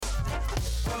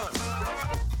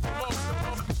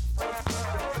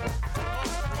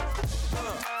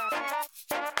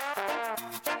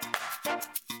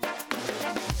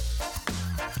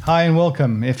Hi and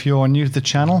welcome. If you're new to the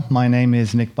channel, my name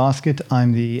is Nick Basket.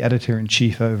 I'm the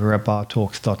editor-in-chief over at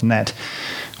bartalks.net,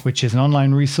 which is an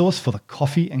online resource for the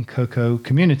coffee and cocoa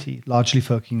community, largely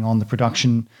focusing on the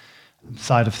production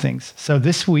side of things. So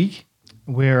this week,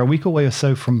 we're a week away or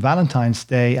so from Valentine's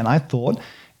Day, and I thought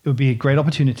it would be a great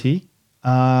opportunity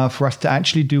for us to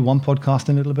actually do one podcast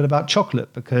and a little bit about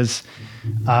chocolate, because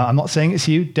I'm not saying it's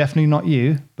you, definitely not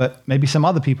you, but maybe some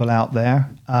other people out there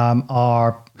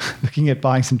are looking at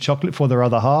buying some chocolate for their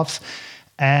other halves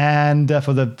and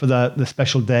for the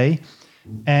special day,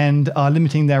 and are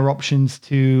limiting their options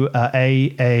to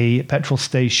a petrol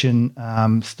station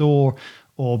store,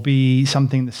 or B,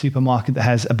 something in the supermarket that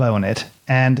has a bow on it.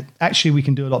 And actually, we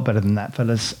can do a lot better than that,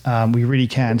 fellas. We really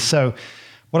can. So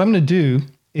what I'm going to do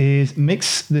is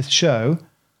mix this show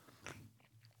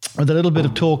with a little bit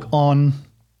of talk on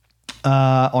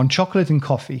chocolate and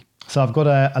coffee. So I've got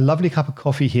a lovely cup of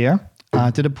coffee here. I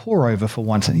did a pour over for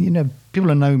once. And, you know, people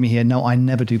who know me here know I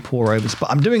never do pour overs, but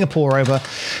I'm doing a pour over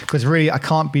because really I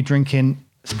can't be drinking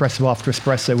espresso after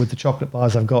espresso with the chocolate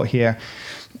bars I've got here.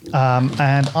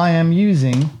 And I am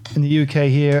using, in the UK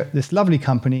here, this lovely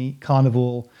company,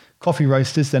 Carnival Coffee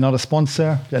Roasters. They're not a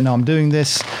sponsor. They know I'm doing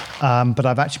this, but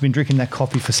I've actually been drinking their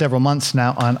coffee for several months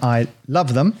now, and I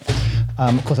love them.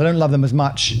 Of course, I don't love them as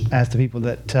much as the people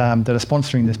that are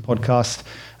sponsoring this podcast,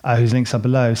 whose links are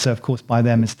below. So, of course, buy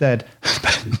them instead.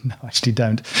 No, I actually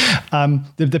don't.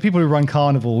 The people who run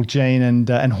Carnival, Jane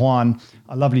and Juan,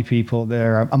 are lovely people.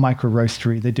 They're a micro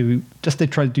roastery. They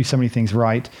try to do so many things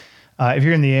right. If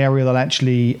you're in the area, they'll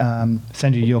actually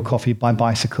send you your coffee by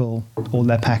bicycle. All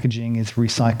their packaging is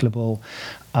recyclable,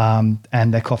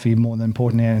 and their coffee, more than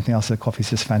importantly anything else, their coffee is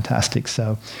just fantastic.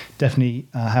 So definitely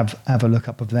have a look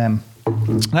up of them.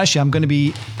 And actually, I'm going to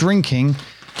be drinking,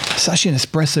 it's actually an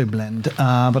espresso blend,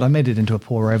 but I made it into a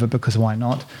pour over because why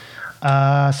not?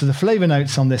 So the flavor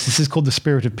notes on this is called the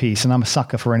Spirit of Peace, and I'm a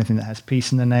sucker for anything that has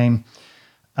peace in the name.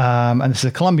 And this is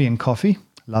a Colombian coffee,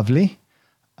 lovely.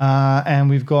 And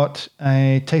we've got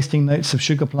tasting notes of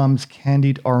sugar plums,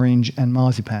 candied orange, and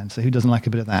marzipan. So who doesn't like a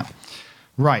bit of that?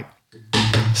 Right.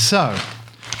 So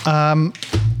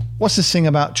what's this thing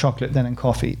about chocolate then and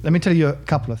coffee? Let me tell you a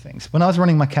couple of things. When I was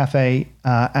running my cafe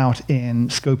out in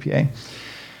Skopje,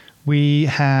 we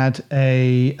had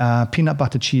a peanut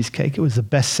butter cheesecake. It was the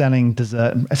best-selling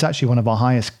dessert. It's actually one of our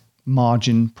highest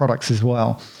margin products as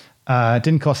well. It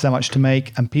didn't cost that much to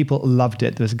make, and people loved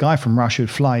it. There was a guy from Russia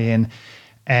who'd fly in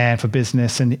and for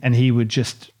business, and he would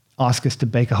just ask us to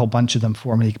bake a whole bunch of them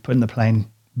for him, and he could put in the plane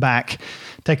back,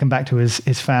 take them back to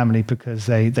his family because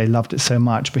they loved it so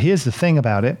much. But here's the thing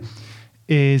about it,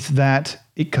 is that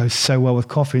it goes so well with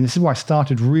coffee. And this is where I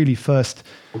started really first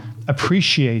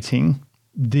appreciating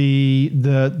the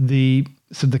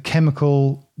sort of the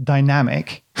chemical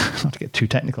dynamic, not to get too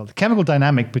technical, the chemical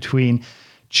dynamic between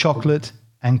chocolate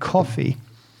and coffee.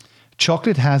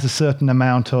 Chocolate has a certain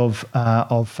amount of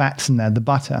fats in there, the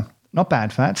butter. Not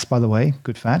bad fats, by the way,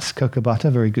 good fats. Cocoa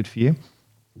butter, very good for you.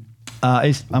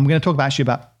 I'm going to talk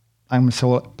about I'm going to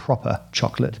call it proper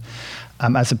chocolate,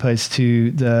 as opposed to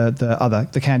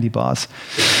the candy bars.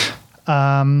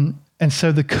 And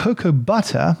so the cocoa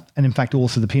butter, and in fact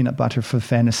also the peanut butter for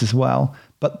fairness as well,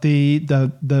 but the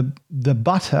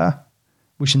butter,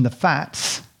 which in the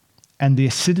fats, and the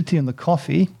acidity in the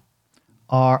coffee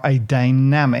are a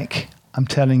dynamic, I'm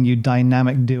telling you,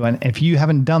 dynamic duo. And if you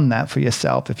haven't done that for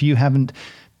yourself, if you haven't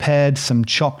paired some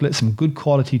chocolate, some good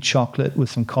quality chocolate with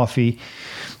some coffee,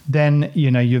 then, you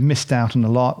know, you've missed out on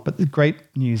a lot. But the great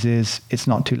news is it's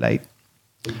not too late.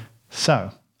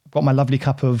 So I've got my lovely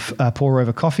cup of pour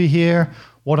over coffee here.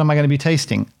 What am I going to be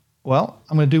tasting? Well,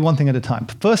 I'm going to do one thing at a time.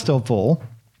 First of all,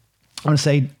 I'm going to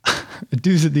say,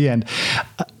 do's at the end.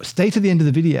 Stay to the end of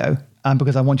the video,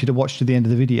 because I want you to watch to the end of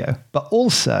the video, but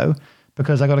also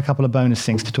because I got a couple of bonus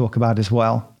things to talk about as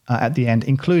well at the end,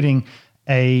 including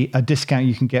a discount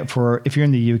you can get for, if you're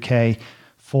in the UK,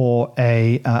 for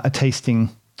a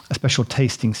special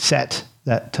tasting set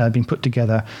that had been put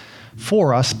together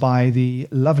for us by the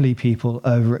lovely people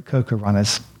over at Cocoa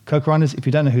Runners. Cocoa Runners, if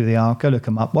you don't know who they are, go look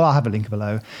them up. Well, I'll have a link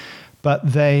below, but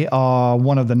they are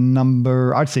one of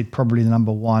I'd say probably the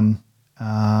number one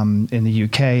in the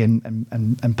UK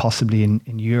and possibly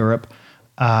in Europe,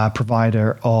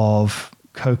 provider of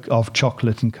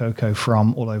chocolate and cocoa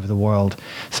from all over the world.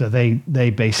 So they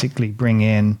basically bring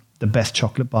in the best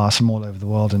chocolate bars from all over the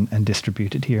world and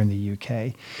distribute it here in the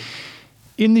UK.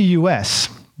 In the US,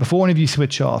 before any of you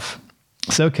switch off,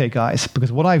 it's okay, guys,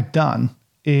 because what I've done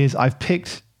is I've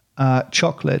picked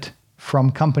chocolate from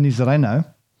companies that I know,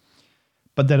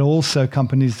 but they're also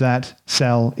companies that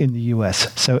sell in the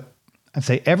US. So I'd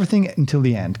say everything until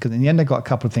the end, because in the end I got a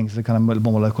couple of things that are kind of a little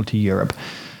more local to Europe.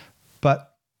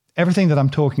 But everything that I'm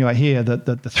talking about here,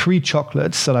 the 3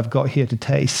 chocolates that I've got here to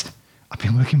taste, I've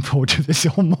been looking forward to this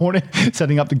all morning,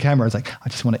 setting up the camera. I was like, I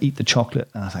just want to eat the chocolate.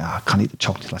 And I was like, I can't eat the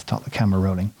chocolate till I start the camera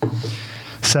rolling.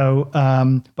 So,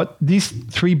 but these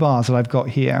 3 bars that I've got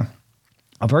here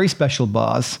are very special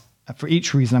bars. For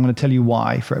each reason, I'm going to tell you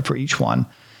why for each one.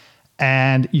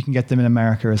 And you can get them in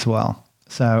America as well.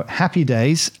 So happy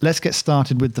days. Let's get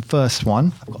started with the first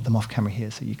one. I've got them off camera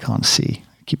here so you can't see.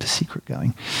 Keep the secret going.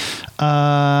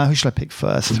 Who should I pick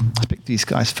first? Let's pick these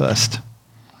guys first.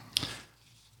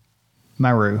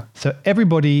 Maru. So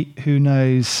everybody who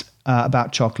knows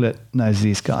about chocolate knows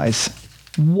these guys.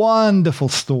 Wonderful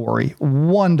story.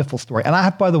 Wonderful story. And I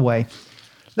have, by the way,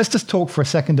 let's just talk for a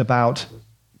second about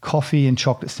coffee and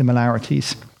chocolate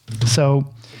similarities.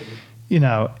 So,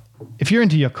 if you're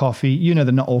into your coffee, you know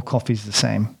that not all coffee is the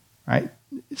same, right?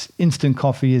 Instant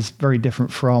coffee is very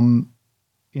different from,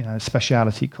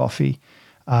 specialty coffee.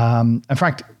 In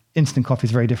fact, instant coffee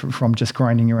is very different from just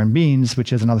grinding your own beans,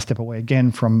 which is another step away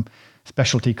again from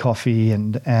specialty coffee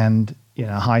and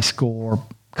high score,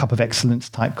 cup of excellence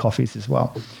type coffees as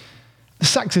well.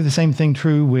 It's actually the same thing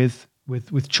true with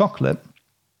chocolate.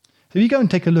 So if you go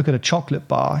and take a look at a chocolate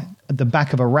bar at the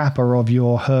back of a wrapper of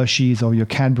your Hershey's or your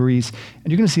Cadbury's,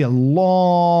 and you're going to see a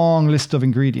long list of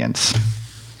ingredients.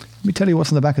 Let me tell you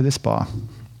what's on the back of this bar.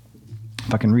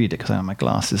 If I can read it, because I have my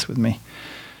glasses with me.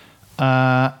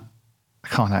 I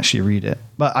can't actually read it,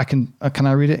 but I can. Can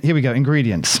I read it? Here we go.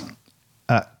 Ingredients: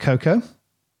 cocoa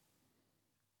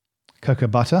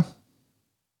butter,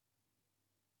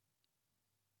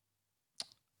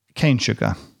 cane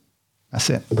sugar. That's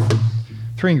it.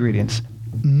 3 ingredients.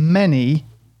 Many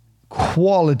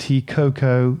quality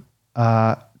cocoa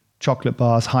chocolate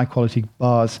bars, high quality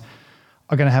bars,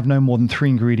 are going to have no more than 3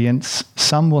 ingredients.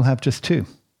 Some will have just 2. In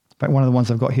fact, one of the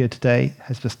ones I've got here today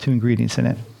has just 2 ingredients in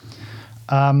it.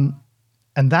 And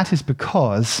that is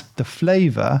because the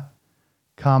flavor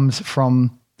comes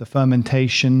from the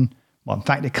fermentation. Well, in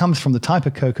fact, it comes from the type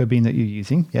of cocoa bean that you're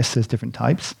using. Yes, there's different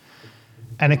types.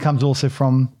 And it comes also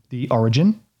from the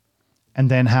origin, and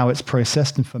then how it's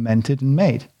processed and fermented and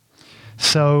made.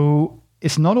 So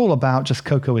it's not all about just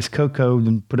cocoa is cocoa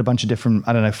and put a bunch of different,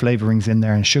 flavorings in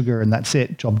there and sugar and that's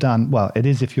it, job done. Well, it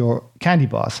is if you're candy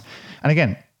bars. And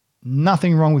again,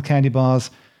 nothing wrong with candy bars.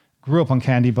 Grew up on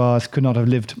candy bars, could not have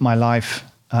lived my life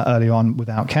early on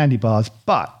without candy bars.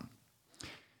 But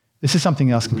this is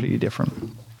something else completely different.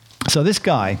 So this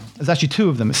guy, there's actually 2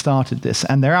 of them that started this,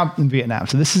 and they're out in Vietnam.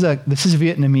 So this is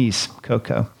Vietnamese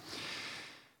cocoa.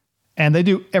 And they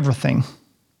do everything.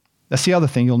 That's the other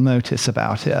thing you'll notice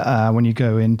about it when you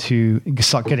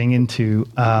start getting into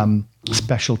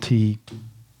specialty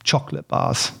chocolate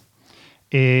bars,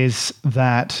 is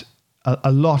that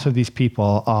a lot of these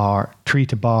people are tree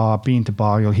to bar, bean to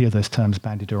bar. You'll hear those terms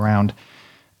bandied around,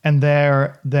 and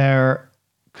they're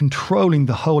controlling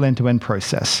the whole end-to-end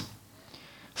process.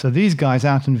 So these guys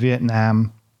out in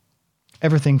Vietnam,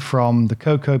 everything from the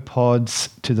cocoa pods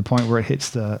to the point where it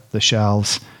hits the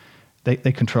shelves.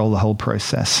 They control the whole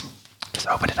process. Let's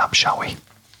open it up, shall we?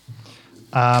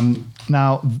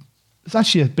 Now, it's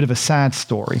actually a bit of a sad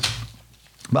story.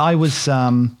 But I was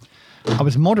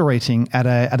moderating at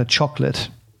a chocolate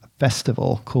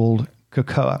festival called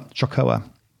Chocoa,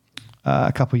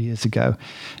 a couple of years ago,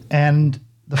 and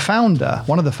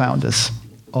one of the founders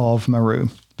of Maru,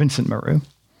 Vincent Maru,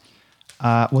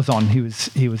 was on. He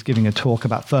was giving a talk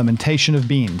about fermentation of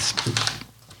beans.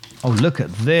 Oh, look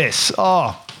at this!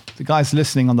 Oh. The guys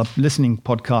listening on the listening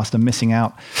podcast are missing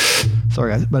out.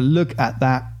 Sorry, guys, but look at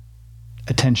that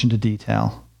attention to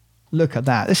detail. Look at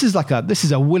that. This is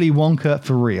a Willy Wonka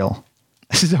for real.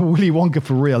 This is a Willy Wonka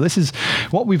for real. This is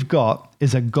what we've got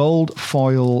is a gold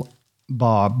foil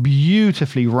bar,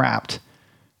 beautifully wrapped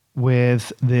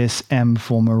with this M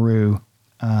for Maru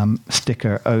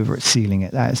sticker over it, sealing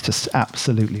it. That is just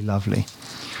absolutely lovely.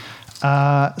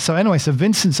 So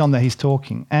Vincent's on there. He's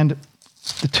talking, and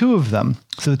the 2 of them,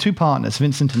 so the 2 partners,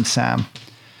 Vincent and Sam,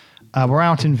 were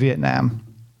out in Vietnam.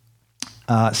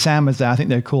 Sam was there. I think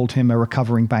they called him a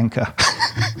recovering banker.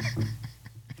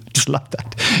 I just love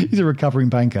that. He's a recovering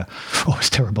banker. Oh,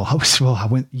 it's terrible. I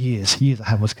went years I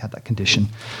had that condition.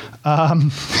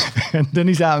 And then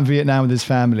he's out in Vietnam with his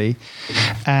family.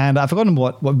 And I've forgotten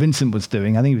what Vincent was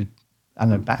doing. I think he was,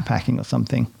 backpacking or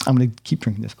something. I'm going to keep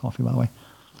drinking this coffee, by the way.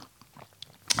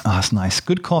 Oh, that's nice.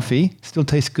 Good coffee. Still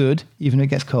tastes good, even if it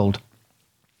gets cold.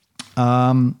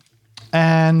 So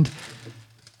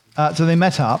they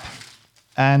met up,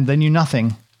 and they knew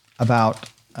nothing about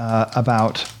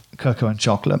cocoa and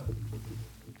chocolate.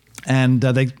 And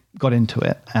they got into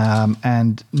it.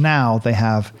 And now they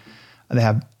have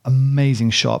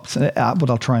amazing shops. What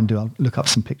I'll try and do, I'll look up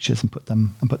some pictures and put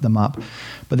them up.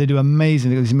 But they do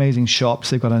these amazing shops.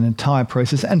 They've got an entire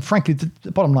process. And frankly,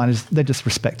 the bottom line is they're just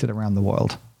respected around the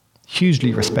world.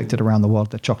 Hugely respected around the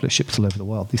world. Their chocolate ships all over the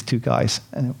world. These two guys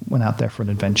went out there for an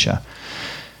adventure.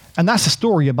 And that's the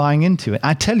story you're buying into.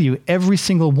 I tell you, every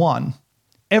single one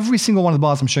of the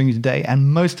bars I'm showing you today,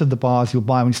 and most of the bars you'll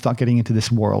buy when you start getting into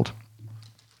this world,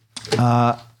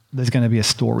 there's going to be a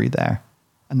story there.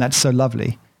 And that's so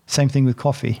lovely. Same thing with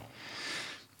coffee.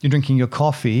 You're drinking your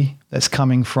coffee that's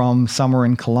coming from somewhere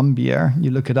in Colombia.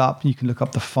 You look it up. You can look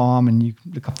up the farm and you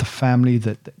look up the family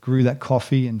that grew that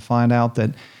coffee and find out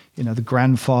that, the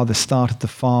grandfather started the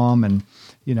farm and,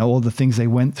 all the things they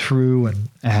went through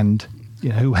and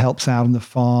who helps out on the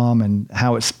farm and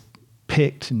how it's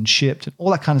picked and shipped and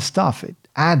all that kind of stuff. It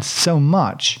adds so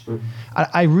much.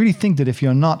 I really think that if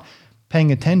you're not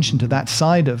paying attention to that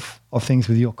side of things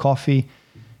with your coffee,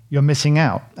 you're missing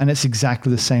out. And it's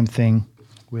exactly the same thing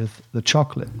with the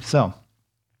chocolate. So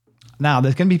now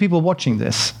there's going to be people watching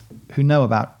this who know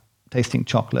about tasting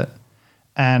chocolate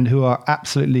and who are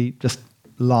absolutely just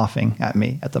laughing at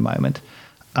me at the moment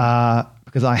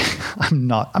because I'm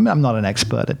not an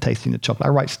expert at tasting the chocolate. I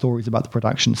write stories about the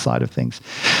production side of things.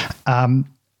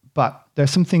 But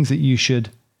there's some things that you should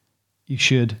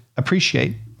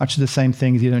appreciate. Much of the same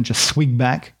things. You don't just swig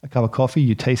back a cup of coffee.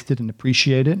 You taste it and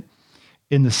appreciate it.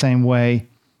 In the same way,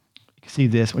 you can see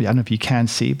this. Well, I don't know if you can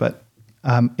see, but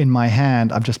in my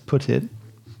hand, I've just put it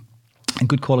in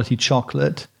good quality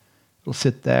chocolate. It'll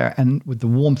sit there, and with the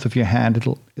warmth of your hand,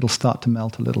 it'll start to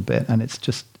melt a little bit, and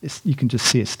you can just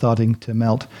see it starting to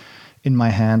melt in my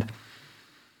hand.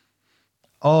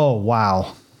 Oh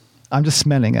wow! I'm just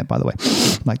smelling it, by the way,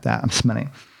 like that. I'm smelling.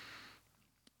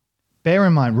 Bear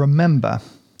in mind,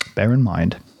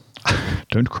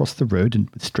 don't cross the road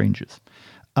with strangers.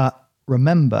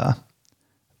 Remember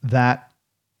that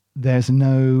there's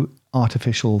no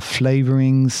artificial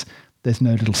flavorings. There's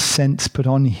no little scents put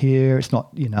on here. It's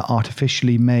not,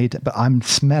 artificially made. But I'm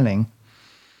smelling.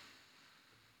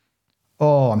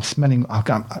 Oh, I'm smelling. I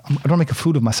don't make a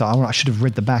fool of myself. I should have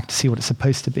read the back to see what it's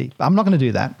supposed to be. But I'm not going to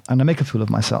do that. I'm going to make a fool of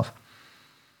myself.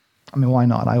 I mean, why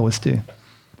not? I always do.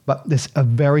 But there's a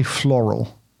very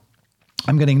floral.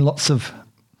 I'm getting lots of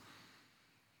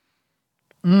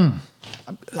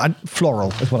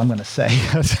floral is what I'm going to say.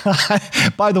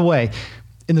 By the way,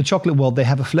 in the chocolate world, they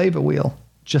have a flavor wheel,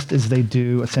 just as they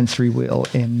do a sensory wheel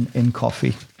in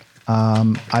coffee.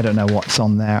 I don't know what's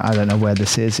on there. I don't know where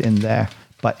this is in there,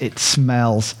 but it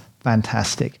smells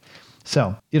fantastic.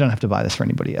 So you don't have to buy this for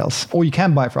anybody else. Or you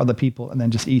can buy it for other people and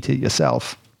then just eat it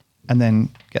yourself and then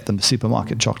get them the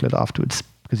supermarket chocolate afterwards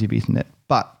because you've eaten it.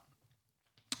 But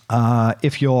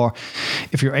if you're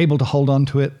able to hold on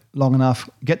to it long enough,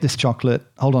 get this chocolate,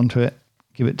 hold on to it,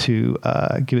 give it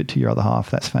to your other half.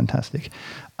 That's fantastic.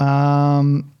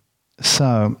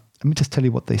 So let me just tell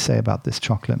you what they say about this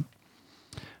chocolate.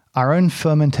 Our own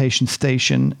fermentation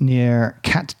station near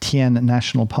Cat Tien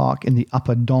National Park in the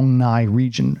Upper Dong Nai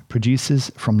region produces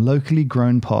from locally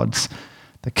grown pods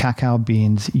the cacao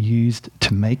beans used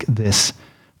to make this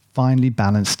finely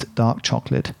balanced dark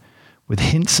chocolate with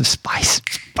hints of spice.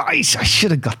 Spice! I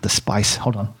should have got the spice.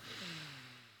 Hold on.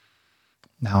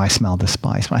 Now I smell the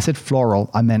spice. When I said floral,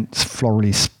 I meant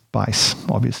florally spice,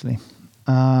 obviously.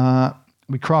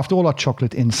 We craft all our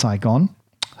chocolate in Saigon,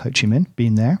 Ho Chi Minh,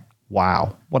 been there.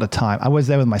 Wow, what a time. I was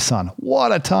there with my son.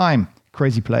 What a time.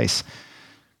 Crazy place.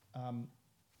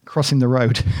 Crossing the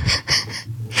road.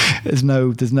 There's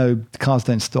no, the cars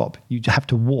don't stop. You have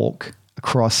to walk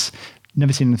across.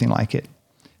 Never seen anything like it.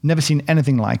 Never seen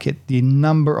anything like it. The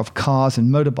number of cars and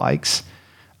motorbikes,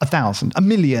 1,000, a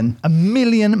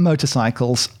million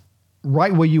motorcycles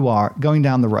right where you are going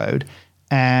down the road,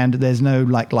 and there's no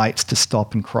lights to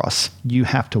stop and cross. You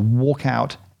have to walk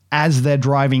out as they're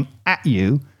driving at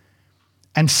you,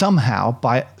 and somehow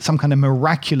by some kind of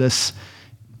miraculous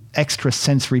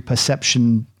extrasensory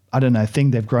perception, I don't know,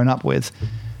 thing they've grown up with,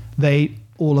 they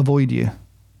all avoid you.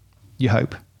 You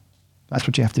hope. That's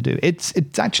what you have to do. It's a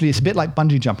bit like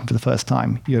bungee jumping for the first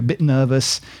time. You're a bit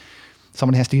nervous.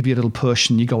 Somebody has to give you a little push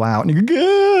and you go out and you go,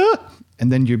 Gah! And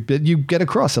then you get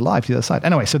across alive to the other side.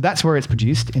 Anyway, so that's where it's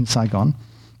produced in Saigon,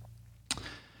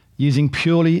 using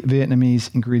purely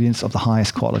Vietnamese ingredients of the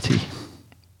highest quality.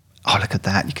 Oh, look at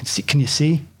that. Can you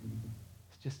see?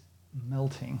 It's just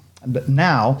melting. But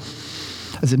now,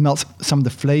 as it melts, some of the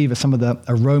flavor, some of the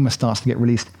aroma starts to get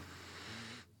released.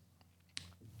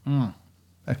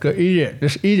 Let's go eat it.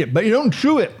 Just eat it. But you don't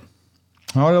chew it.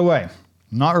 Not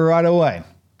right away.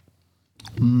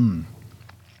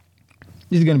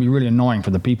 This is going to be really annoying for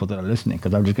the people that are listening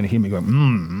because they're just going to hear me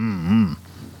going,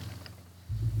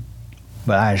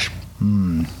 But Ash,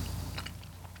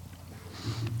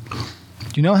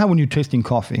 Do you know how when you're tasting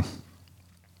coffee,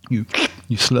 you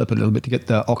slurp a little bit to get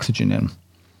the oxygen in?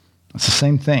 It's the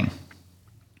same thing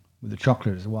with the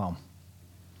chocolate as well.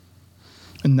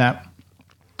 In that,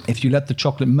 if you let the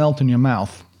chocolate melt in your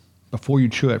mouth before you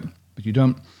chew it, but you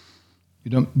don't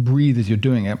breathe as you're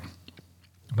doing it,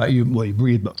 but you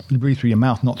breathe through your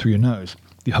mouth, not through your nose.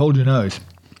 You hold your nose,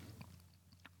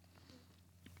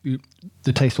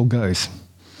 the taste all goes.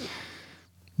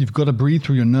 You've got to breathe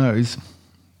through your nose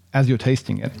as you're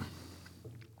tasting it.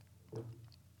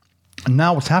 And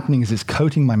now what's happening is it's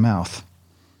coating my mouth.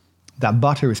 That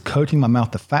butter is coating my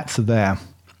mouth. The fats are there.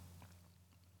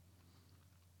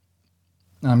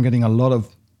 And I'm getting a lot of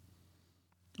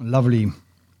lovely,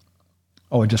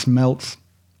 it just melts.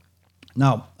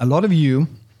 Now, a lot of you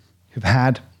who've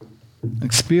had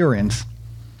experience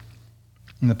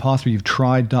in the past where you've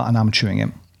tried dark, and I'm chewing it,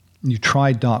 you've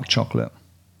tried dark chocolate,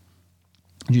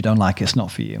 and you don't like it, it's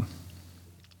not for you.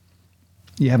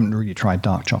 You haven't really tried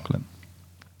dark chocolate.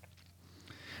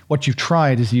 What you've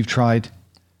tried is you've tried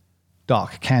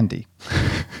dark candy,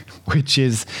 which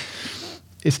is,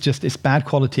 it's bad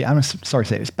quality, I'm sorry to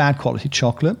say, it's bad quality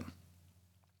chocolate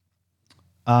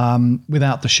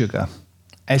without the sugar.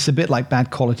 It's a bit like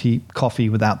bad quality coffee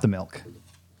without the milk.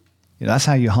 That's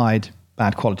how you hide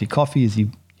bad quality coffee, is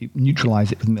you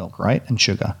neutralize it with milk, right? And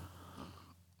sugar.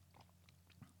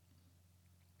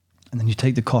 And then you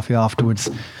take the coffee afterwards,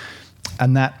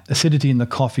 and that acidity in the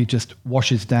coffee just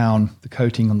washes down the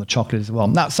coating on the chocolate as well.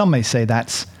 Now, some may say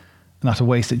that's an utter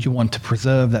waste, that you want to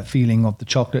preserve that feeling of the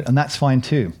chocolate, and that's fine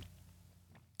too.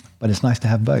 But it's nice to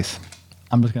have both.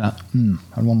 I'm just going to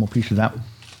have one more piece of that.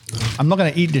 I'm not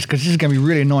going to eat this because this is going to be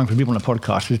really annoying for people on the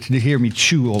podcast to hear me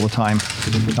chew all the time.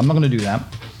 I'm not going to do that.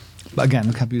 But again,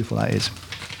 look how beautiful that is.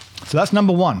 So that's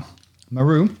number one,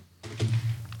 Maru.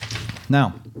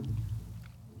 Now,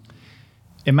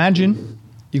 imagine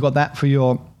you got that for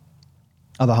your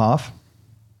other half,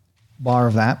 bar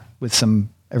of that with some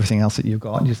everything else that you've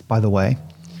got. Just by the way,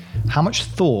 how much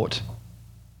thought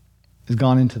has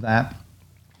gone into that,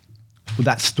 with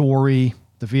that story,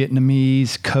 the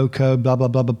Vietnamese, cocoa, blah, blah,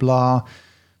 blah, blah, blah,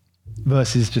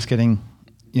 versus just getting,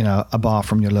 a bar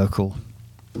from your local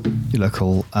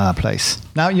place.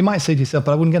 Now, you might say to yourself,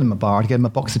 but I wouldn't get them a bar, I'd get them a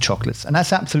box of chocolates. And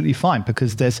that's absolutely fine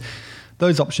because there's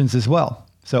those options as well.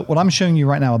 So what I'm showing you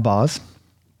right now are bars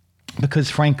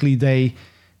because, frankly, they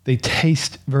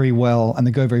taste very well and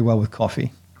they go very well with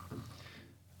coffee.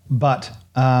 But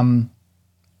when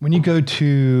you go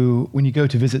to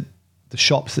visit the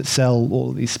shops that sell all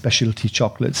of these specialty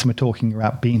chocolates, and we're talking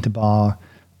about bean to bar,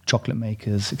 chocolate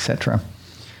makers, etc.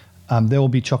 There will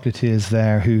be chocolatiers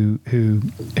there who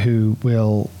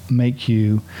will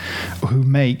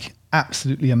make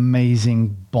absolutely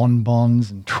amazing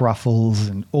bonbons and truffles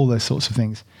and all those sorts of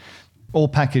things, all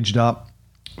packaged up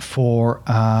for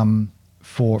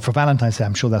Valentine's Day.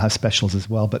 I'm sure they'll have specials as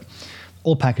well, but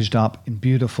all packaged up in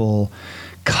beautiful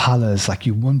colors like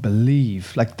you wouldn't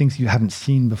believe, like things you haven't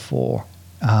seen before.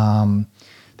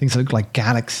 Things that look like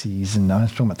galaxies, and I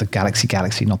was talking about the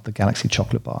Galaxy, not the Galaxy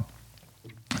chocolate bar.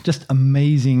 Just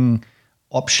amazing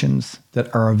options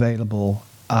that are available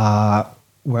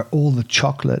where all the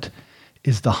chocolate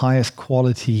is the highest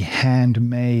quality,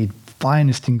 handmade,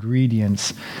 finest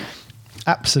ingredients.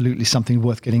 Absolutely something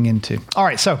worth getting into. All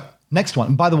right, so next one.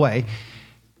 And by the way,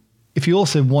 if you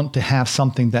also want to have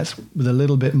something that's with a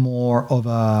little bit more of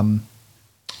a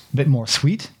bit more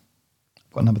sweet,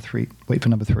 I've got number 3. Wait for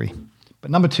number 3.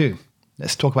 But number 2,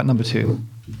 let's talk about number 2.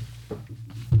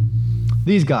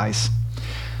 These guys.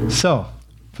 So,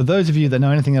 for those of you that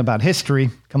know anything about history,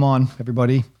 come on,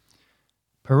 everybody.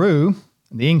 Peru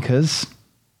and the Incas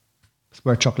is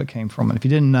where chocolate came from. And if you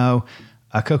didn't know,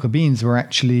 cocoa beans were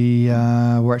actually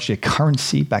a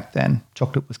currency back then.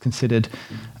 Chocolate was considered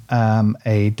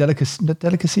a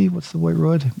delicacy. What's the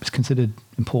word? It was considered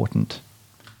important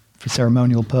for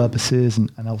ceremonial purposes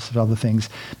and also other things.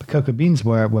 But cocoa beans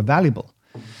were valuable.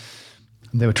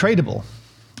 They were tradable.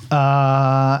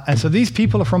 And so these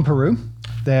people are from Peru.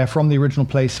 They're from the original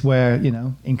place where,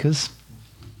 Incas.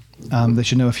 They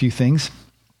should know a few things.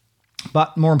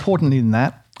 But more importantly than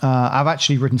that, I've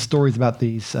actually written stories about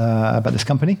this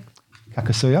company,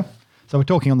 Cacosoya. So we're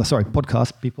talking on the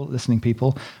podcast, listening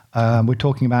people. We're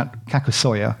talking about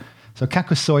Cacosoya. So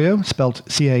Cacosoyo, spelled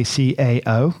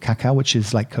C-A-C-A-O, cacao, which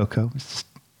is like cocoa. It's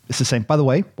the same. By the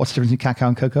way, what's the difference between cacao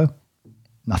and cocoa?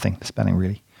 Nothing. The spelling,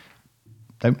 really.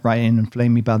 Don't write in and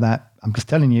flame me about that. I'm just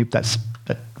telling you that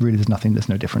really there's nothing. There's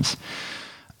no difference.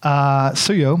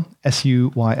 Suyo,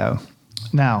 S-U-Y-O.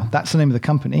 Now, that's the name of the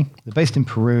company. They're based in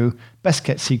Peru. Best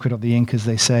kept secret of the Incas,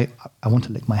 they say. I want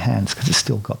to lick my hands because it's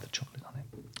still got the chocolate on it.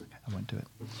 Okay, I won't do it.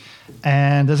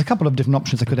 And there's a couple of different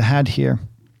options I could have had here.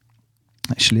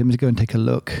 Actually, let me go and take a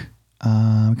look.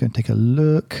 I'm going to take a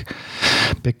look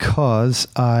because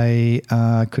I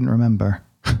couldn't remember.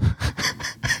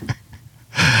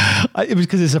 It was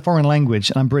because it's a foreign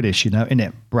language and I'm British,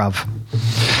 innit, bruv.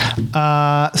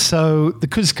 So the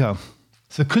Cuzco.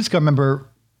 So Cuzco, I remember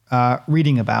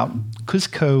reading about.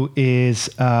 Cuzco is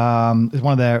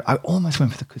one of their... I almost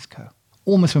went for the Cuzco.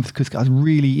 I was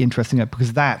really interested in it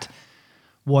because that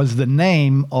was the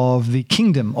name of the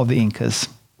kingdom of the Incas.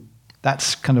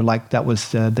 That's kind of like, that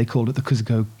was, they called it the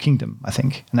Cuzco Kingdom, I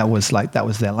think. And that was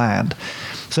their land.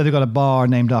 So they've got a bar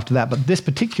named after that. But this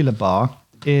particular bar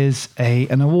is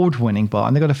an award-winning bar.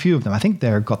 And they've got a few of them. I think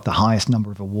they've got the highest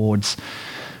number of awards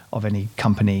of any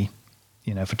company,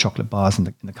 for chocolate bars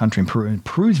in the country in Peru. And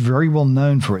Peru is very well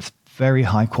known for its very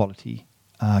high quality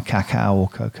cacao or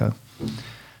cocoa.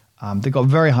 They've got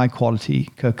very high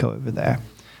quality cocoa over there.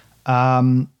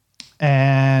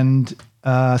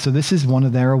 So this is one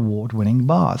of their award-winning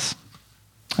bars.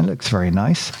 It looks very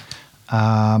nice.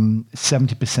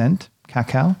 70%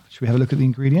 cacao. Should we have a look at the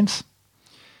ingredients?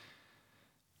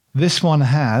 This one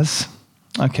has,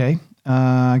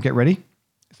 get ready.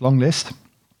 It's a long list.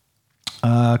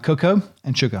 Cocoa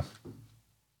and sugar.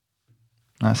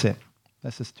 That's it.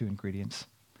 That's just 2 ingredients.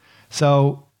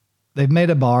 So they've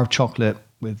made a bar of chocolate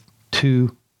with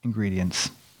 2 ingredients.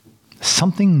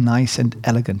 Something nice and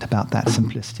elegant about that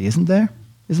simplicity, isn't there?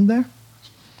 Okay,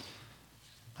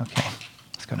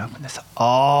 let's go and open this up.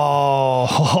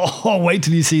 Oh, wait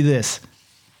till you see this.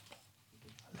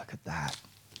 Look at that.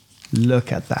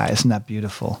 Isn't that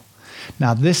beautiful?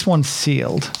 Now, this one's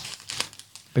sealed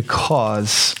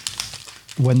because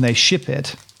when they ship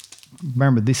it,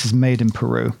 remember, this is made in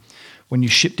Peru. When you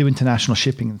do international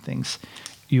shipping and things,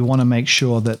 you want to make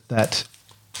sure that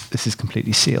this is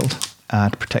completely sealed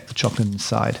to protect the chocolate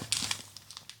inside.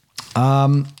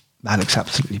 That looks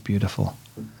absolutely beautiful.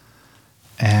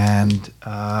 And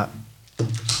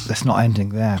that's not ending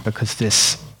there because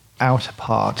this outer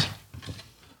part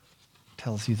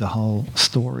tells you the whole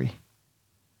story.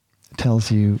 It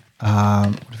tells you, what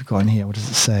have we got in here? What does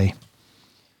it say?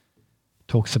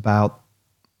 Talks about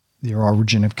the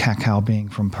origin of cacao being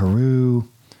from Peru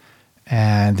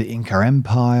and the Inca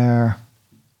Empire,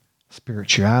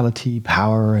 spirituality,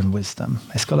 power, and wisdom.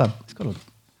 It's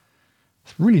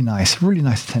really nice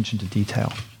attention to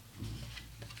detail.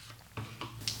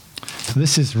 So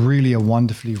this is really a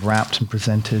wonderfully wrapped and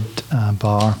presented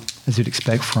bar, as you'd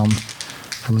expect from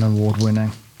an award winner.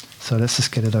 So let's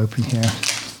just get it open here.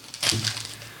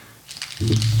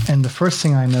 And the first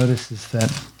thing I notice is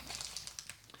that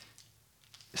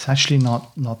it's actually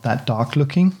not that dark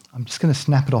looking. I'm just going to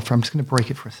snap it off. I'm just going to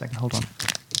break it for a second. Hold on.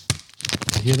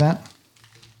 You hear that?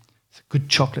 It's a good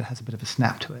chocolate. It has a bit of a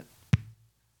snap to it.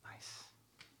 Nice.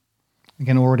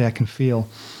 Again, already I can feel,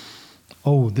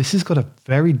 this has got a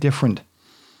very different,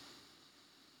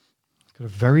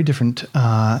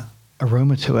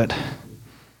 aroma to it.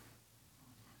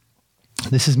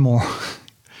 This is more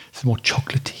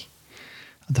chocolatey.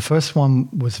 The first one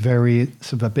was very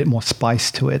sort of a bit more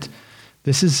spice to it.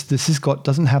 This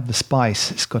doesn't have the spice.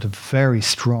 It's got a very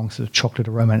strong sort of chocolate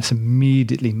aroma, and it's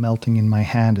immediately melting in my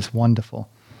hand. It's wonderful.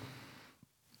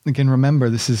 Again, remember,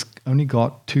 this has only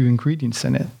got 2 ingredients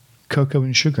in it, cocoa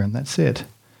and sugar, and that's it.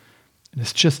 And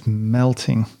it's just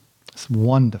melting. It's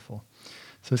wonderful.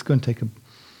 So let's go and take a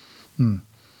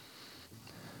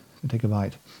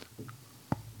bite.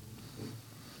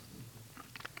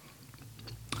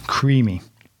 Creamy.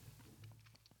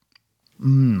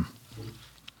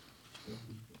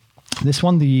 This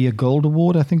won the Gold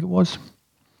Award, I think it was.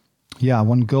 Yeah,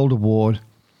 won Gold Award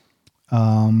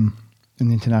in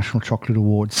the International Chocolate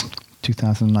Awards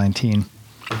 2019.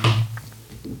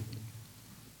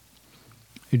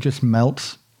 It just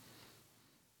melts.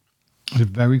 It's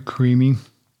very creamy.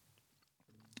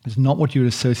 It's not what you would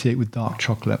associate with dark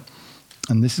chocolate.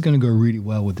 And this is going to go really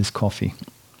well with this coffee.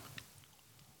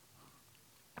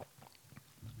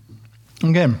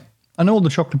 Again, I know all the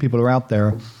chocolate people are out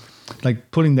there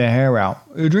like pulling their hair out.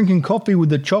 You're drinking coffee with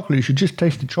the chocolate, you should just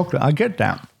taste the chocolate. I get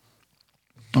that.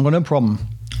 I've got no problem.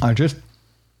 And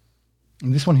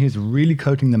this one here is really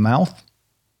coating the mouth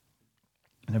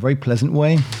in a very pleasant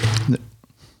way.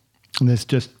 And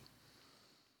it's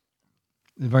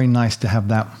very nice to have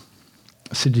that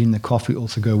acidity in the coffee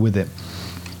also go with it.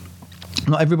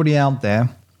 Not everybody out there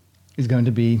is going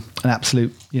to be an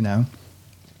absolute,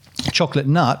 chocolate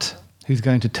nut who's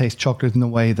going to taste chocolate in the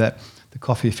way that the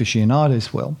coffee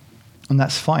aficionados will. And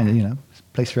that's fine,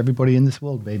 place for everybody in this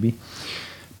world, baby.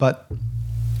 But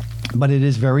it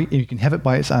is you can have it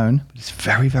by its own, but it's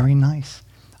very, very nice.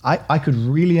 I could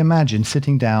really imagine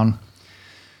sitting down,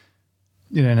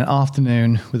 in an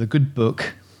afternoon with a good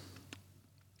book,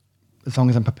 as long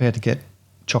as I'm prepared to get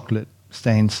chocolate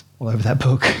stains all over that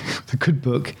book, with a good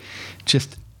book,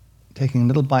 just taking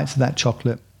little bites of that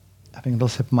chocolate, having a little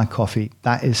sip of my coffee.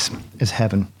 That is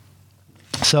heaven.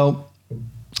 So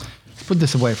let's put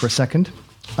this away for a second.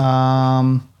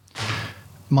 My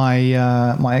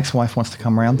ex-wife wants to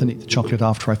come around and eat the chocolate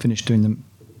after I finish doing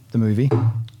the movie.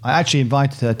 I actually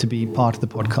invited her to be part of the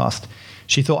podcast.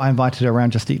 She thought I invited her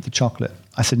around just to eat the chocolate.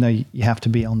 I said, no, you have to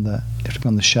be on the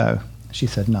show. She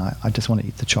said, no, I just want to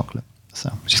eat the chocolate. So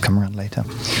she's come around later.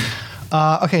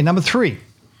 Okay, number 3.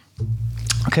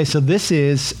 Okay, so this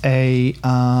is a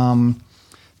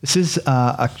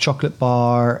chocolate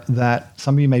bar that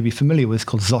some of you may be familiar with. It's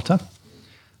called Zotter.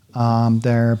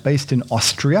 They're based in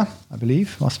Austria, I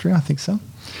believe. Austria, I think so.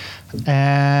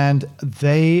 And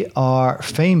they are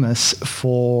famous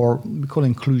for what we call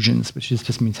inclusions, which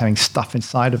just means having stuff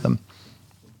inside of them.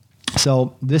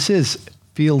 So this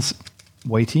feels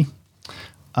weighty.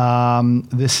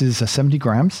 This is 70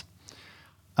 grams.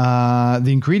 The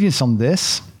ingredients on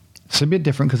this, it's a bit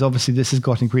different because obviously this has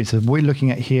got ingredients. So what we're looking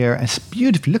at here, it's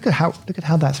beautiful. Look at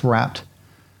how that's wrapped.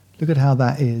 Look at how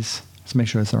that is. Let's make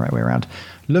sure it's the right way around.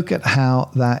 Look at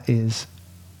how that is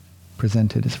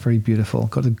presented. It's very beautiful.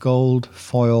 Got the gold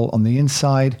foil on the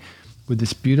inside with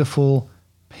this beautiful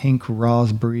pink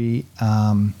raspberry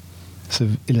sort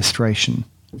of illustration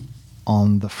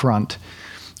on the front.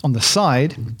 On the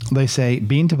side, they say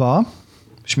bean to bar,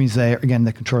 which means they're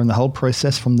controlling the whole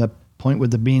process from the point where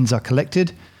the beans are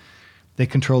collected. They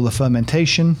control the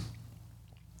fermentation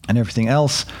and everything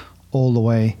else all the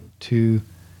way to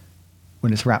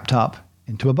when it's wrapped up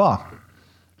into a bar.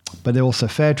 But they're also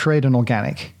fair trade and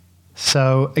organic.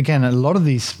 So again, a lot of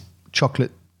these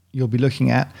chocolate you'll be looking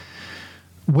at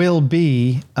will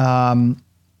be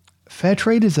fair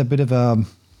trade is a bit of a,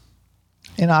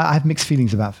 I have mixed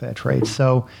feelings about fair trade.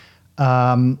 So it's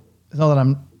not that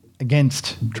I'm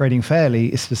against trading fairly,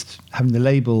 it's just having the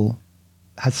label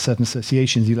has certain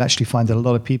associations. You'll actually find that a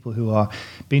lot of people who are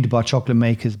bean-to-bar chocolate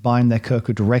makers buying their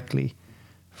cocoa directly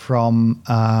from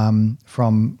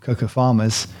cocoa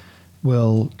farmers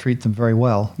will treat them very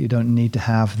well. You don't need to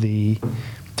have the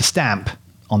stamp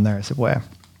on there, as it were.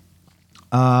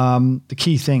 The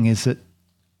key thing is that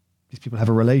these people have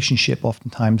a relationship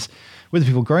oftentimes with the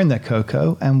people growing their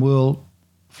cocoa and will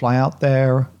fly out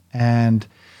there and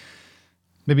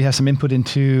maybe have some input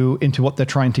into what they're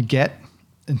trying to get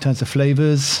in terms of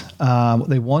flavors, what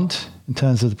they want in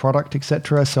terms of the product,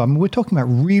 etc. So we're talking about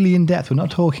really in depth. We're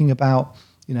not talking about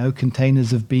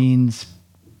containers of beans,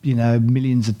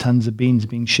 millions of tons of beans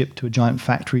being shipped to a giant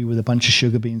factory with a bunch of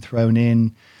sugar being thrown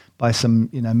in by some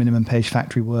minimum wage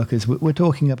factory workers. We're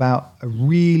talking about a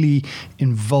really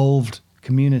involved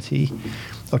community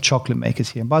of chocolate makers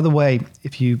here. And by the way,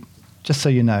 just so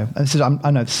you know,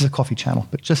 I know this is a coffee channel,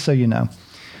 but just so you know,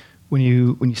 when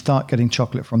you start getting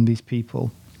chocolate from these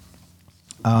people,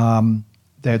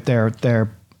 they're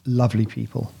lovely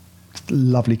people,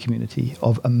 lovely community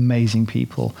of amazing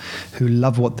people who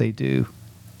love what they do,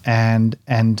 and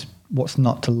what's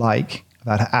not to like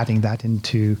about adding that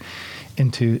into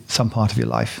some part of your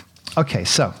life. Okay,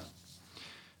 so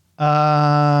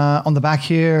on the back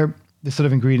here, the sort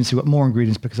of ingredients, you've got more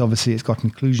ingredients because obviously it's got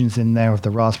inclusions in there of the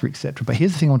raspberry, etc. But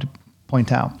here's the thing I want to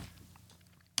point out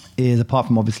is, apart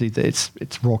from obviously that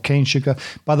it's raw cane sugar.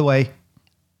 By the way,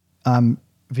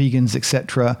 vegans,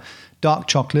 etc., dark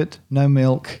chocolate, no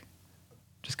milk,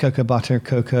 just cocoa butter,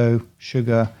 cocoa,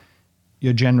 sugar,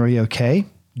 you're generally okay.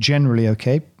 Generally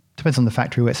okay. Depends on the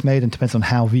factory where it's made and depends on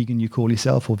how vegan you call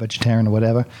yourself or vegetarian or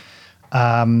whatever.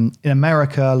 In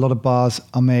America, a lot of bars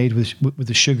are made with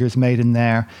the sugars made in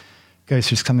there. Goes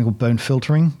through something called bone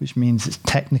filtering, which means it's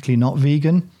technically not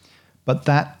vegan. But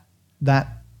that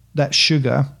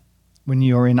sugar, when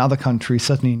you're in other countries,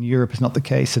 certainly in Europe, is not the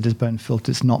case. It is bone filtered.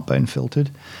 It's not bone filtered.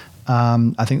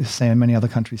 I think it's the same in many other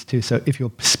countries too. So if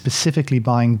you're specifically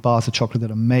buying bars of chocolate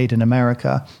that are made in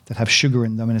America that have sugar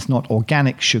in them and it's not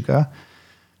organic sugar,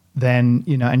 then,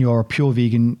 and you're a pure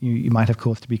vegan, you might have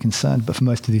cause to be concerned. But for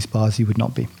most of these bars, you would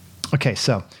not be. Okay,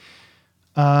 so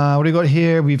what do we got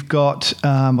here? We've got,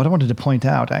 what I wanted to point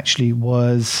out actually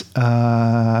was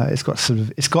it's got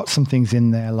some things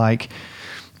in there like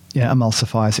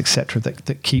emulsifiers, etc.,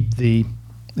 that keep the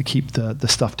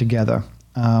stuff together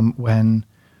when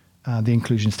the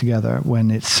inclusions together when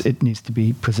it needs to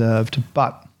be preserved.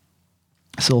 But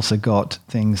it's also got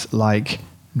things like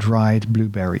dried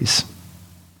blueberries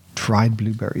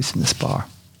in this bar.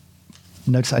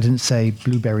 Notice I didn't say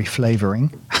blueberry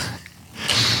flavoring.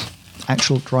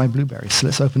 Actual dry blueberries. So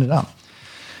let's open it up.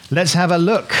 Let's have a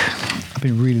look. I've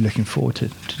been really looking forward to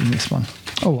doing this one.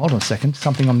 Oh, hold on a second.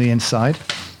 Something on the inside.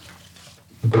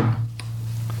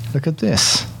 Look at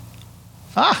this.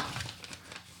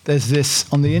 There's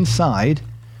this on the inside.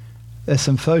 There's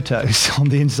some photos on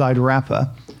the inside wrapper.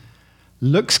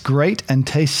 Looks great and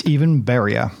tastes even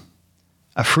berrier.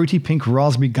 A fruity pink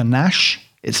raspberry ganache.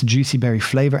 Its juicy berry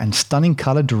flavor and stunning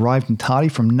color derived entirely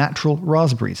from natural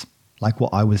raspberries, like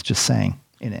what I was just saying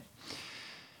in it.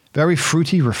 Very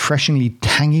fruity, refreshingly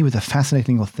tangy with a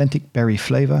fascinating authentic berry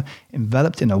flavor,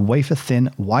 enveloped in a wafer-thin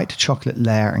white chocolate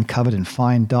layer and covered in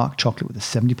fine dark chocolate with a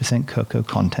 70% cocoa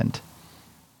content.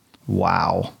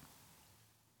 Wow.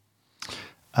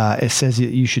 It says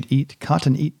that you should cut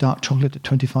and eat dark chocolate at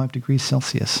 25 degrees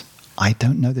Celsius. I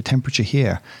don't know the temperature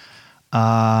here.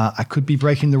 I could be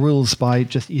breaking the rules by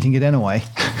just eating it anyway.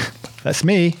 That's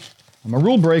me. I'm a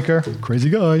rule breaker. Crazy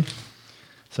guy.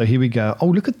 So here we go. Oh,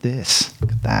 look at this.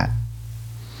 Look at that.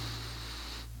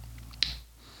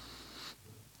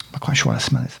 I'm not quite sure what I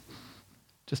smell is.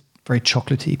 Just very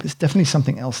chocolatey. But there's definitely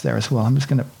something else there as well. I'm just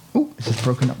going to... Oh, it's just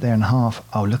broken up there in half.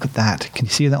 Oh, look at that. Can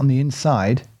you see that on the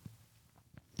inside?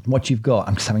 What you've got,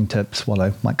 I'm just having to swallow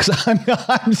because I'm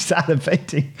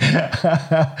salivating.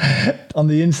 On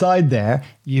the inside there,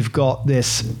 you've got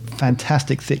this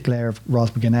fantastic thick layer of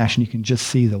raspberry ganache, and you can just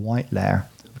see the white layer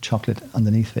of chocolate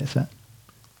underneath it. So.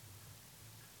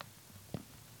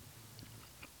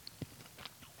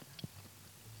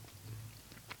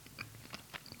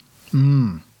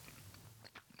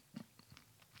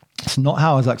 It's not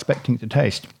how I was expecting it to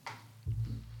taste.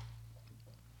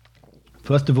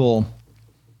 First of all,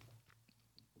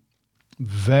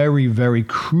 very, very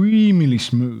creamily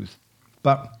smooth,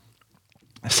 but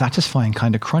a satisfying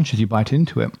kind of crunch as you bite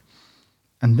into it.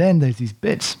 And then there's these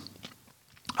bits.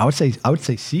 I would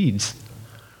say seeds.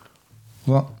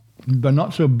 Well, they're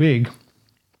not so big.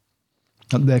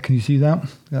 Up there, can you see that?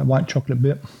 That white chocolate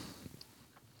bit.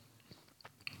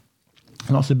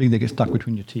 Not so big they get stuck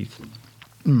between your teeth.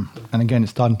 And again,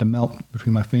 it's starting to melt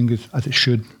between my fingers, as it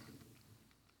should.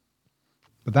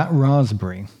 But that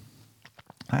raspberry,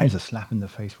 that is a slap in the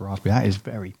face raspberry. That is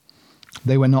very...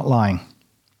 They were not lying.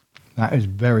 That is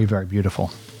very, very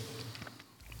beautiful.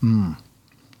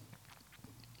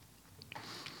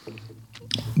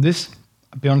 This,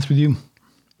 I'll be honest with you,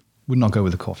 would not go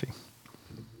with the coffee.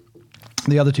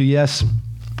 The other two, yes.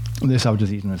 This I would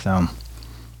just eat on its own.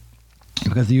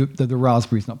 Because the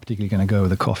raspberry is not particularly going to go with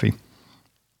the coffee.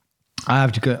 I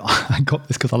have to go. I got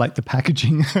this because I like the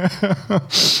packaging.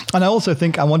 And I also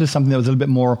think I wanted something that was a little bit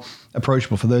more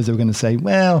approachable for those who were going to say,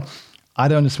 well, I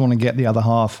don't just want to get the other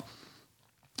half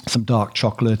some dark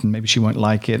chocolate and maybe she won't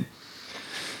like it.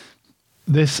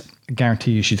 This, I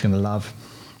guarantee you she's going to love.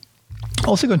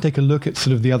 Also going to take a look at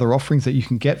sort of the other offerings that you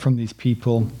can get from these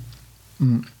people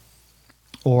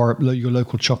or your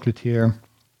local chocolatier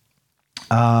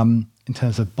in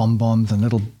terms of bonbons and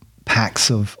little packs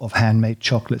of handmade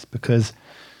chocolates, because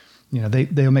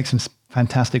they'll make some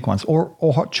fantastic ones, or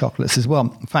hot chocolates as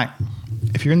well. In fact,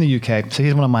 if you're in the UK, so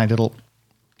here's one of my little...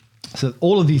 So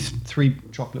all of these three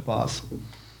chocolate bars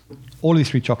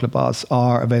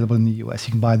are available in the US.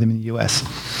 You can buy them in the US.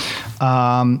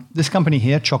 This company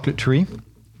here, Chocolate Tree,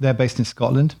 they're based in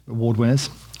Scotland, award winners.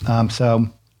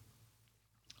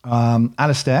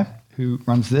 Alistair, who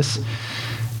runs this,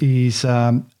 he's he's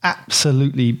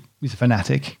a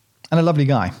fanatic and a lovely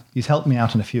guy. He's helped me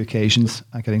out on a few occasions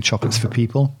getting chocolates for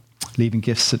people, leaving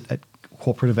gifts at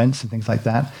corporate events and things like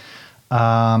that.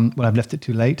 When I've left it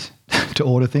too late to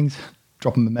order things,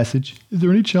 drop him a message. Is there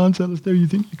any chance, Alistair, you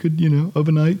think you could,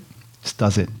 overnight? Just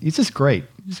does it. He's just great.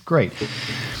 He's great.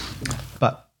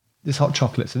 But this hot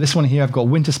chocolate. So this one here, I've got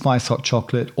Winter Spice hot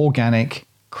chocolate, organic,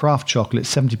 craft chocolate,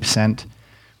 70%.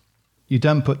 You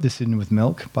don't put this in with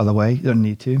milk, by the way. You don't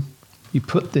need to. You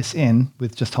put this in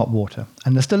with just hot water.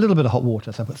 And just a little bit of hot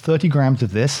water. So I put 30 grams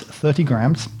of this, 30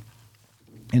 grams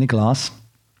in a glass.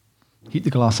 Heat the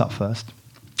glass up first.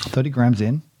 30 grams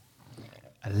in.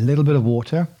 A little bit of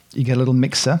water. You get a little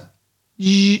mixer.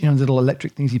 Little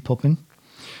electric things you pop in.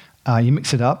 You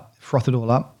mix it up, froth it all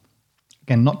up.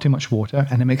 Again, not too much water.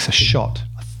 And it makes a shot,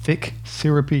 a thick,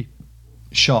 syrupy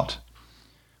shot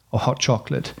of hot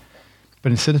chocolate.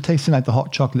 But instead of tasting like the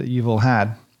hot chocolate that you've all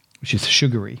had, which is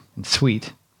sugary and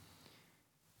sweet,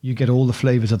 you get all the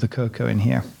flavors of the cocoa in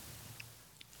here.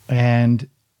 And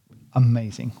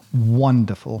amazing,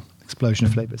 wonderful explosion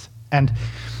of flavors. And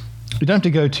you don't have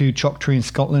to go to Choc Tree in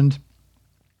Scotland.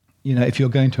 If you're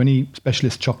going to any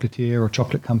specialist chocolatier or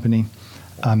chocolate company,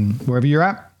 wherever you're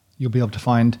at, you'll be able to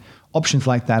find options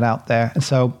like that out there. And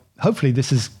so hopefully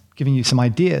this is giving you some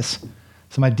ideas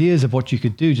of what you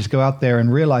could do. Just go out there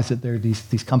and realize that there are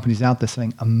these companies out there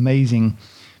selling amazing,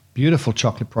 beautiful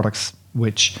chocolate products,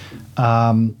 which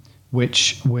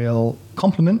will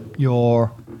complement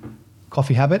your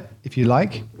coffee habit, if you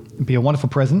like, be a wonderful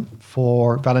present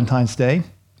for Valentine's Day,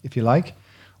 if you like,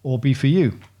 or be for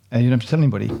you. And you don't have to tell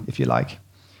anybody, if you like.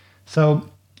 So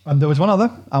there was one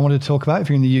other I wanted to talk about if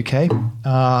you're in the UK.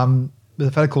 There's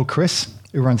a fellow called Chris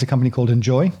who runs a company called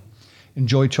Enjoy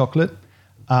Chocolate.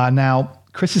 Now,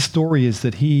 Chris's story is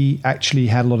that he actually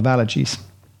had a lot of allergies.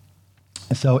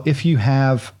 So if you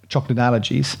have chocolate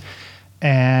allergies,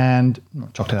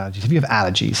 if you have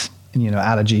allergies, and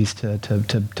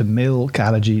allergies to milk,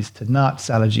 allergies to nuts,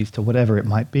 allergies to whatever it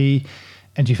might be,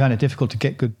 and you find it difficult to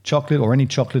get good chocolate or any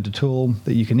chocolate at all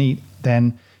that you can eat,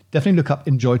 then definitely look up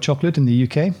Enjoy Chocolate in the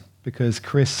UK, because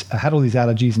Chris had all these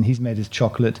allergies and he's made his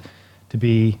chocolate to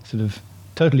be sort of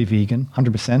totally vegan,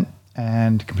 100%,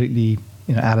 and completely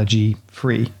allergy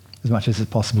free as much as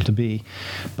it's possible to be.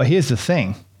 But here's the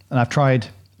thing, and I've tried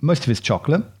most of his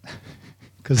chocolate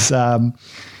because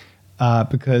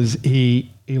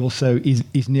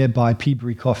he's nearby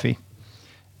Peabury Coffee,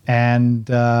 and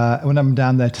when I'm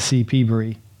down there to see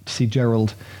Peabury, to see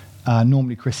Gerald,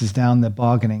 normally Chris is down there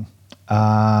bargaining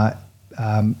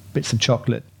bits of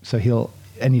chocolate. So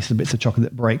any sort of bits of chocolate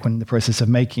that break when in the process of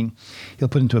making, he'll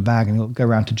put into a bag and he'll go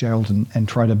around to Gerald and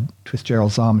try to twist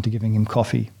Gerald's arm into giving him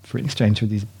coffee for in exchange for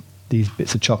these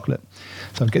bits of chocolate.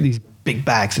 So I'd get these big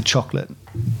bags of chocolate.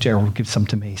 Gerald gives some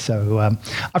to me. So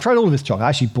I've tried all of his chocolate. I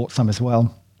actually bought some as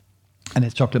well, and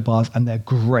his chocolate bars, and they're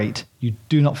great. You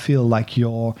do not feel like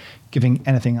you're giving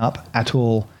anything up at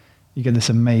all. You get this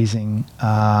amazing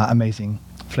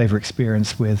flavor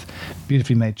experience with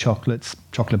beautifully made chocolate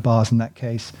bars in that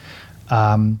case,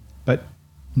 but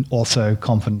also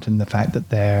confident in the fact that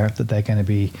they're going to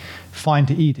be fine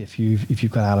to eat if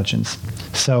you've got allergies.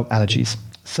 So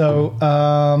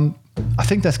I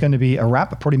think that's going to be a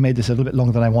wrap. I probably made this a little bit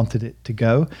longer than I wanted it to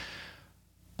go,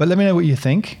 but let me know what you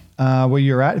think, where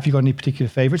you're at, if you've got any particular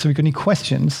favorites, or if you've got any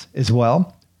questions as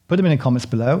well. Put them in the comments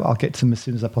below. I'll get to them as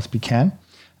soon as I possibly can.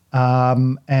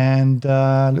 And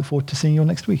look forward to seeing you all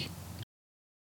next week.